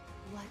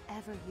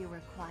 Whatever you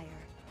require,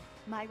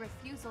 my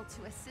refusal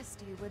to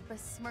assist you would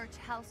besmirch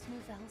House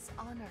Nouvelle's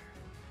honor.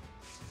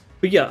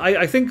 But yeah,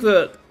 I think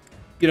that,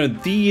 you know,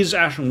 these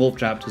Ashen Wolf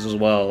chapters as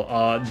well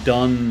are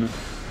done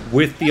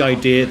with the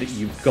idea that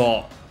you've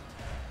got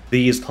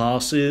these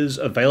classes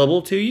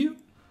available to you.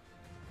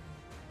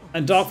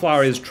 And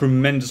Darkfire is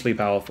tremendously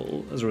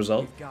powerful as a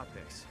result. We've got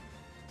this.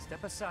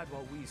 Step aside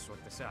while we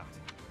sort this out.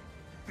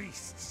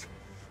 Beasts.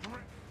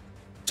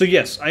 So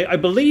yes, I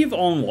believe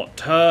on, what,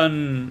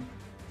 turn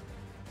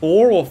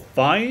 4 or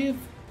 5,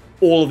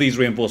 all of these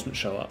reinforcements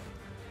show up.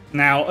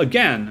 Now,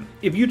 again,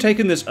 if you've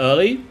taken this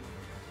early,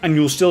 and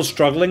you're still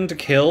struggling to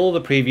kill the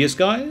previous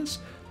guys,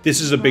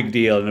 this is a big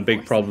deal and a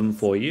big problem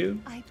for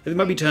you. It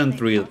might be turn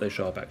 3 that they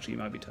show up, actually. It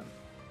might be turn.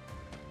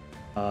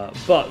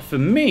 But for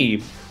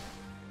me,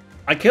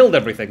 I killed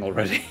everything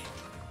already.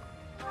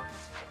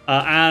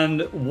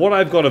 And what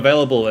I've got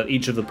available at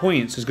each of the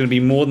points is going to be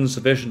more than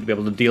sufficient to be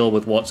able to deal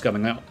with what's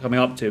coming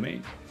up to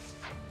me.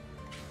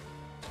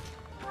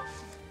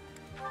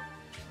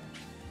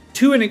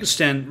 To an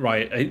extent,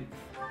 right,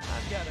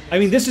 I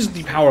mean, this is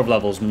the power of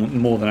levels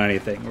more than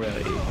anything,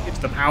 really. It's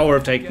the power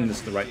of taking this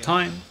at the right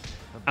time,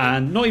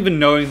 and not even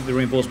knowing that the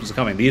reinforcements are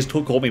coming. These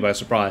caught me by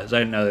surprise. I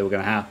didn't know they were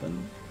going to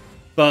happen.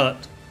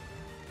 But,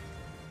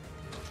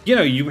 you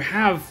know, you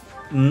have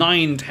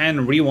 9,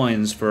 10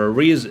 rewinds for a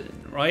reason,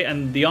 right?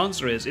 And the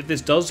answer is, if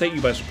this does take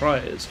you by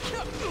surprise,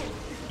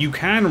 you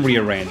can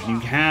rearrange,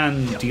 you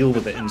can deal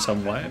with it in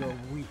some way.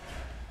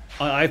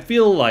 I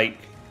feel like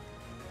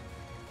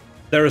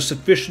there are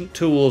sufficient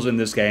tools in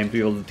this game to be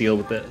able to deal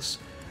with this.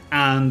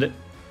 And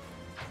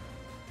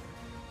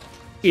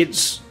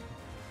it's,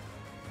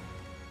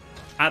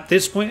 at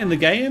this point in the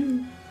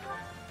game,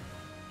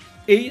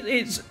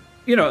 it's,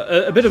 you know,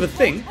 a bit of a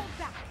thing,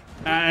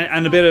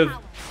 and a bit of,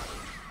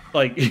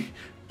 like,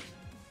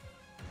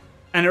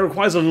 and it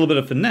requires a little bit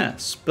of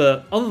finesse,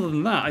 but other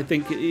than that, I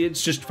think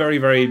it's just very,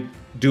 very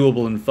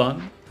doable and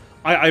fun.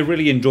 I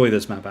really enjoy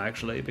this map,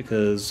 actually,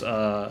 because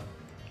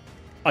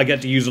I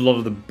get to use a lot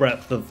of the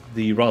breadth of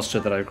the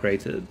roster that I've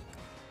created.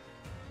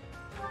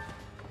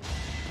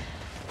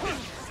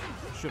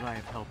 Should I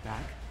have held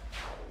back?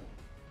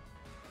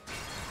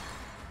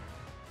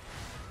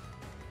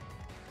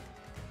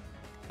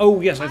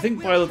 Oh yes, I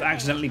think Violet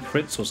accidentally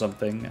crits or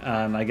something,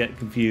 and I get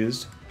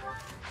confused.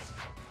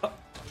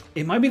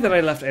 It might be that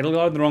I left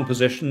Edelgard in the wrong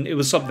position. It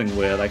was something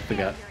weird, I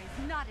forget.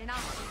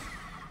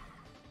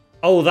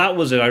 Oh, that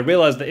was it. I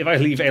realized that if I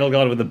leave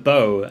Edelgard with a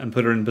bow and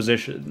put her in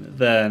position,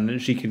 then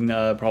she can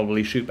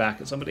probably shoot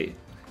back at somebody.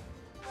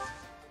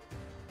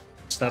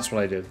 So that's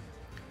what I did.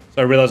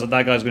 So I realized that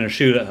that guy's going to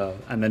shoot at her,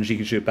 and then she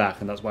can shoot back,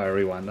 and that's why I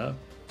rewind there.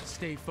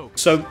 Stay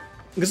focused. So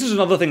this is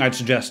another thing I'd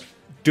suggest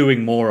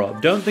doing more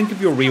of. Don't think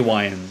of your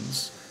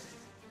rewinds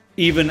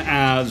even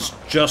as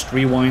just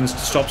rewinds to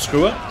stop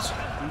screw-ups.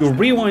 Your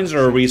rewinds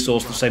are a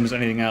resource the same as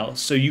anything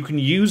else, so you can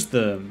use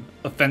them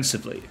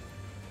offensively,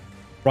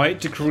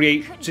 right? To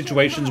create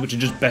situations which are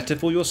just better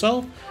for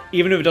yourself,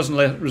 even if it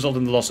doesn't result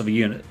in the loss of a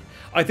unit.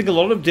 I think a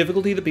lot of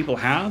difficulty that people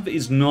have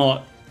is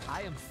not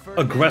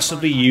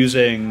aggressively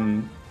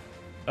using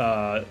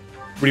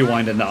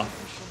rewind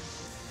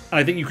enough. And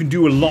I think you can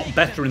do a lot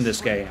better in this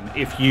game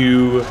if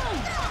you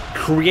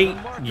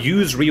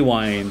use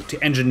rewind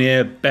to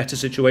engineer better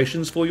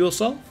situations for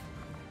yourself.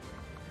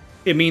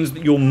 It means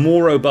that you're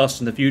more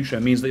robust in the future.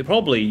 It means that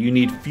probably you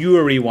need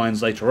fewer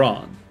rewinds later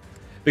on,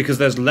 because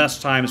there's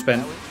less time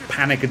spent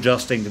panic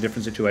adjusting to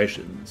different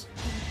situations.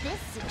 In this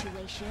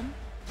situation...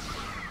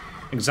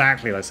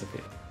 Exactly,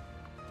 Lysithia.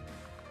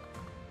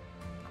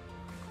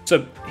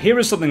 So here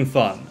is something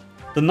fun.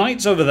 The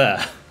knights over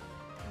there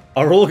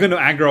are all going to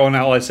aggro on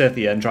our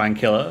Lysithia and try and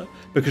kill her,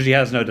 because she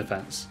has no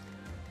defense.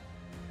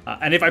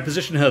 And if I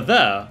position her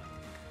there,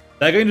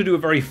 they're going to do a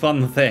very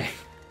fun thing,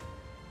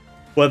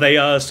 where they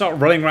start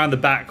running around the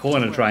back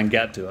corner to try and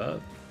get to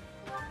her,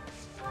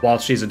 while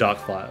she's a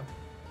Darkfire.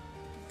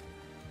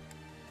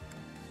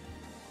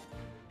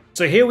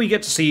 So here we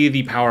get to see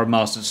the power of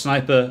Master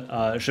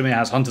Sniper. Shimei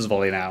has Hunter's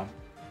Volley now,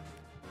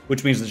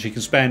 which means that she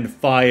can spend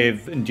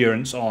 5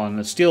 endurance on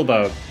a steel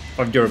bow,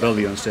 5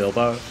 durability on a steel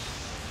bow,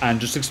 and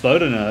just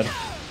explode a nerd.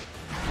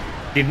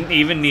 Didn't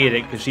even need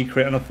it because she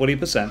crit on a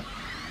 40%.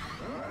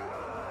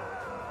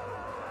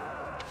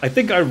 I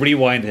think I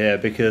rewind here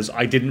because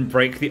I didn't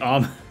break the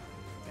armor.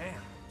 Damn,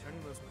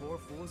 turning those poor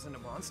fools into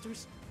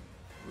monsters?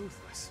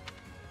 Ruthless.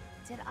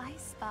 Did I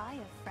spy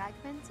a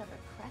fragment of a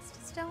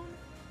crest stone?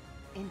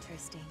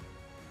 Interesting.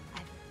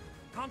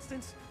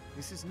 Constance,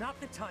 this is not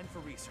the time for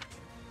research.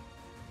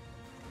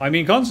 I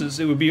mean, Constance,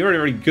 it would be very,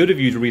 very good of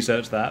you to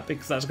research that,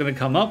 because that's going to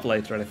come up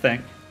later, I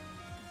think.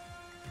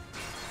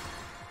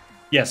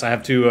 Yes, I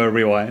have to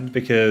rewind,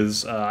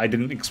 because I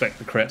didn't expect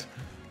the crit.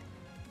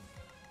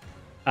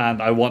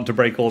 And I want to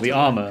break all the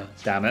armor,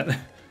 damn it.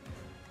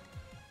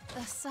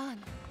 The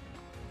sun.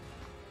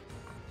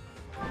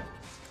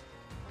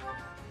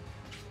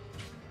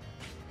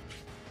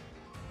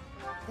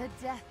 The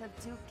death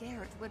of Duke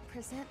Garrett would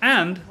present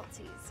And,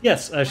 difficulties.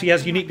 yes, she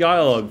has unique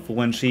dialogue for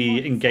when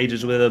she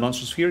engages with a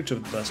monstrous future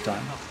for the first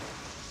time.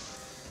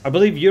 I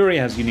believe Yuri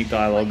has unique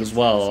dialogue as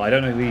well. I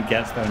don't know who he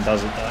gets there and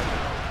does it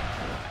though.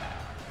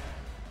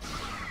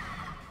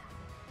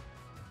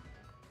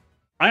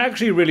 I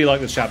actually really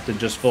like this chapter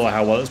just for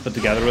how well it's put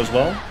together as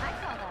well. I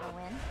call that a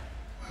win.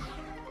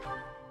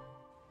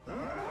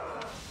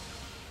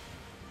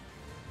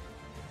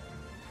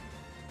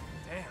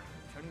 Damn,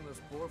 turning those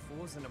poor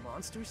fools into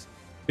monsters?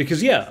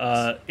 Because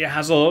yeah, it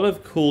has a lot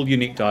of cool,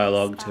 unique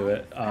dialogue to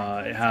it.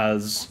 It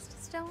has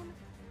Stone?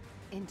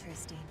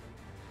 Interesting.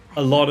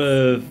 a lot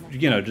of,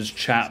 you know, just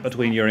chat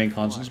between Yuri and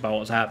Constance about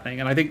what's happening,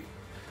 and I think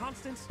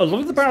Constance, a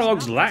lot of the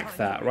paralogs lack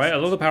that, right? A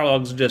lot of the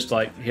paralogs are just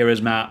like, here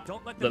is map,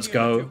 let's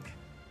go.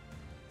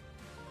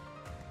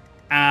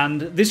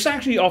 And this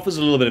actually offers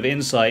a little bit of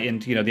insight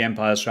into, you know, the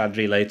Empire's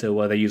strategy later,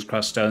 where they use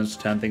crust stones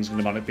to turn things into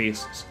demonic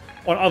beasts.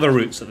 On other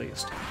routes, at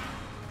least.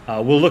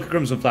 We'll look at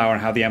Crimson Flower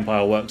and how the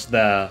Empire works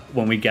there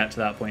when we get to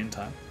that point in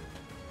time.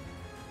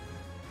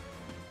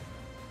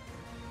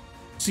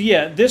 So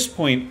yeah, at this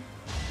point,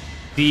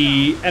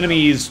 the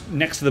enemies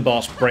next to the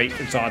boss break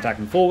and start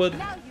attacking forward.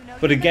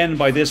 But again,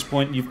 by this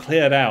point, you've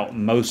cleared out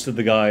most of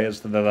the guys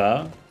that are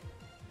there.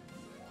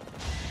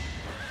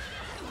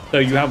 So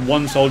you have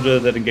one soldier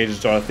that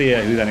engages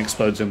Dorothea, who then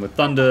explodes him with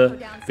thunder,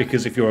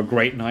 because if you're a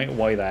Great Knight,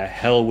 why the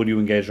hell would you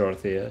engage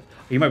Dorothea?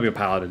 You might be a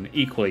Paladin.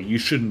 Equally, you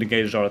shouldn't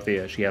engage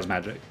Dorothea. She has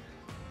magic.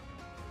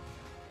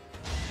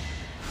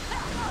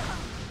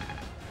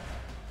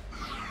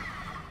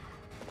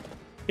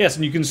 Yes,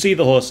 and you can see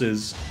the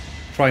horses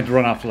trying to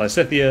run after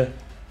Lysithea.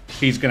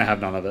 She's going to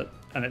have none of it,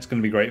 and it's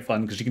going to be great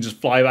fun, because she can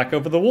just fly back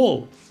over the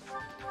wall,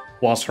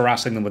 whilst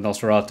harassing them with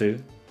Nosferatu.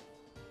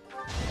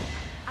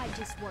 I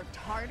just worked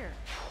harder.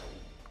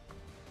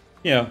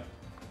 You know,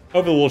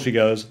 over the wall she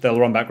goes. They'll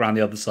run back around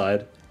the other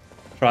side.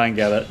 Try and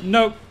get it.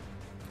 Nope.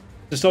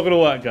 It's not going to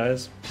work,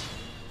 guys.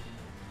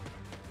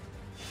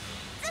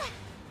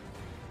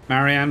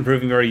 Marianne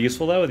proving very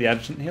useful there with the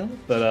adjutant heal,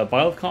 but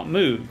Byleth can't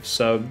move,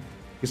 so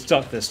he's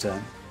stuck this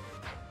turn.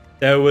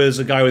 There was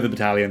a guy with a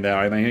battalion there.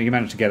 I mean, he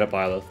managed to get at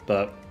Byleth,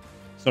 but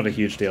it's not a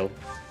huge deal.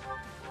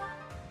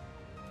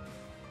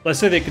 Let's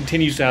say they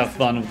continues to have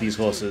fun with these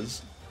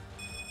horses.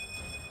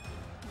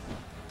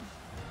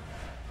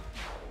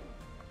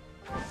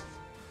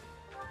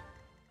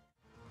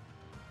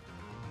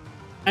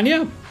 And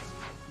yeah,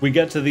 we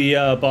get to the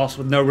boss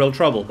with no real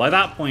trouble. By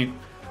that point,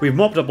 we've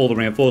mopped up all the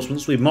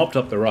reinforcements, we've mopped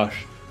up the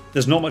rush.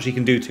 There's not much he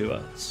can do to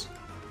us.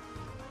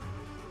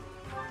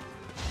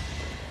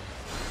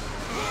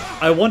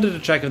 I wanted to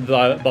check if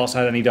the boss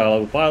had any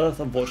dialogue with Byleth.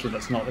 Unfortunately,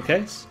 that's not the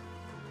case.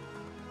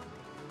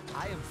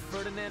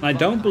 And I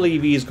don't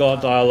believe he's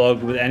got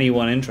dialogue with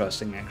anyone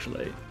interesting,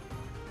 actually.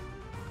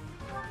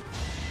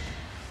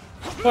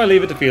 So I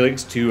leave it to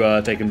Felix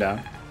to take him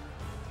down.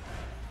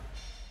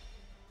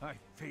 I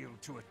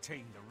failed to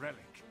attain the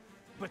relic,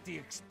 but the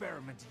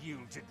experiment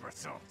yielded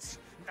results.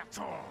 That's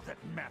all that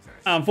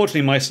matters.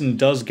 Unfortunately, Myson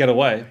does get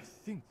away.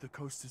 I think the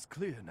coast is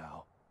clear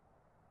now.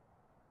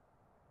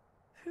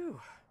 Phew.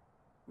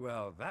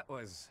 Well, that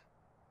was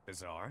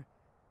bizarre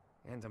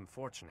and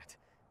unfortunate.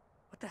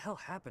 What the hell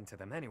happened to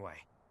them anyway?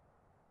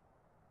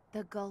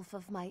 The gulf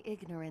of my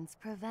ignorance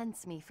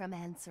prevents me from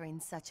answering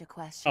such a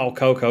question. Oh,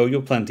 Coco,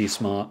 you're plenty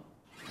smart.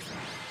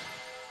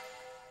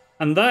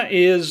 And that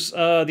is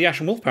the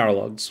Ashen Wolf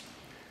Paralogs.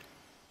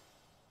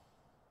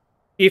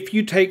 If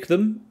you take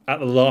them at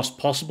the last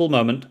possible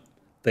moment,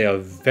 they are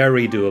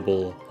very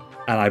doable,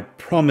 and I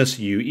promise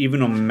you,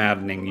 even on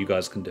Maddening, you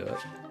guys can do it.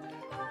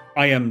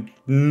 I am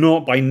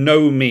not, by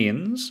no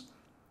means,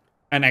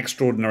 an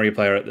extraordinary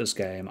player at this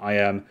game. I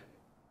am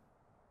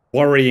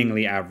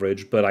worryingly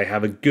average, but I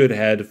have a good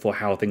head for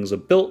how things are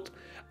built,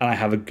 and I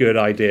have a good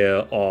idea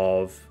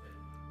of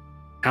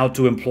how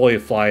to employ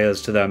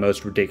flyers to their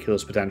most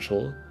ridiculous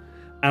potential.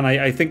 And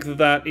I think that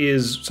that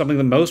is something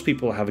that most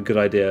people have a good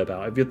idea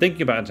about. If you're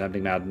thinking about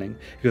attempting Maddening,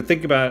 if you're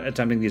thinking about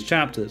attempting these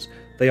chapters,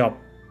 they are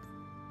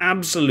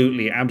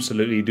absolutely,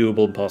 absolutely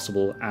doable and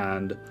possible,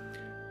 and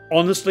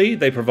honestly,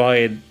 they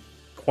provide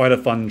quite a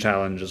fun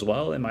challenge as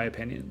well, in my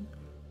opinion.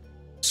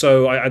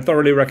 So I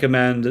thoroughly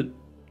recommend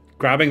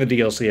grabbing the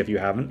DLC if you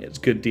haven't. It's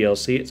good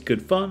DLC, it's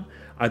good fun.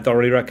 I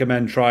thoroughly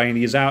recommend trying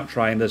these out,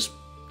 trying this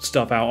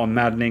stuff out on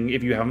Maddening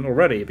if you haven't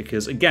already,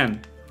 because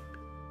again,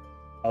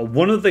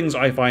 one of the things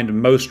I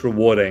find most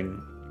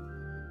rewarding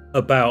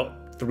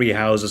about Three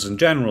Houses in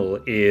general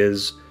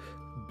is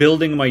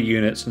building my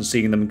units and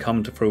seeing them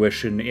come to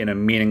fruition in a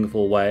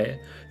meaningful way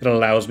that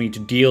allows me to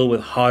deal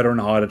with harder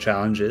and harder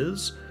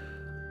challenges.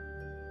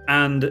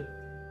 And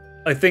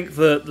I think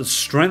that the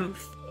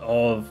strength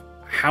of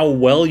how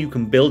well you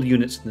can build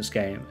units in this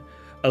game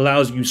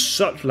allows you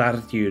such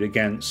latitude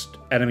against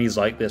enemies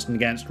like this and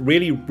against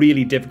really,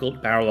 really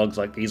difficult paralogs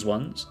like these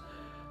ones,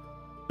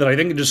 that I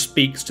think it just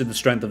speaks to the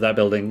strength of that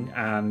building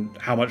and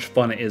how much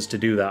fun it is to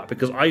do that,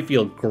 because I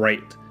feel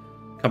great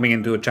coming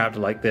into a chapter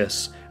like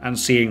this and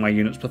seeing my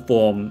units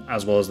perform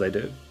as well as they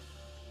do.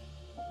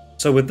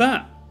 So with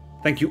that,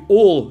 thank you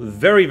all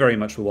very, very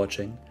much for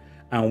watching,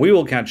 and we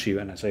will catch you,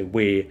 and I say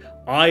we,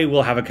 I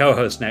will have a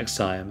co-host next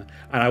time,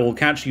 and I will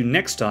catch you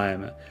next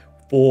time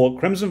for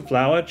Crimson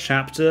Flower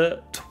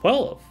Chapter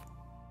 12.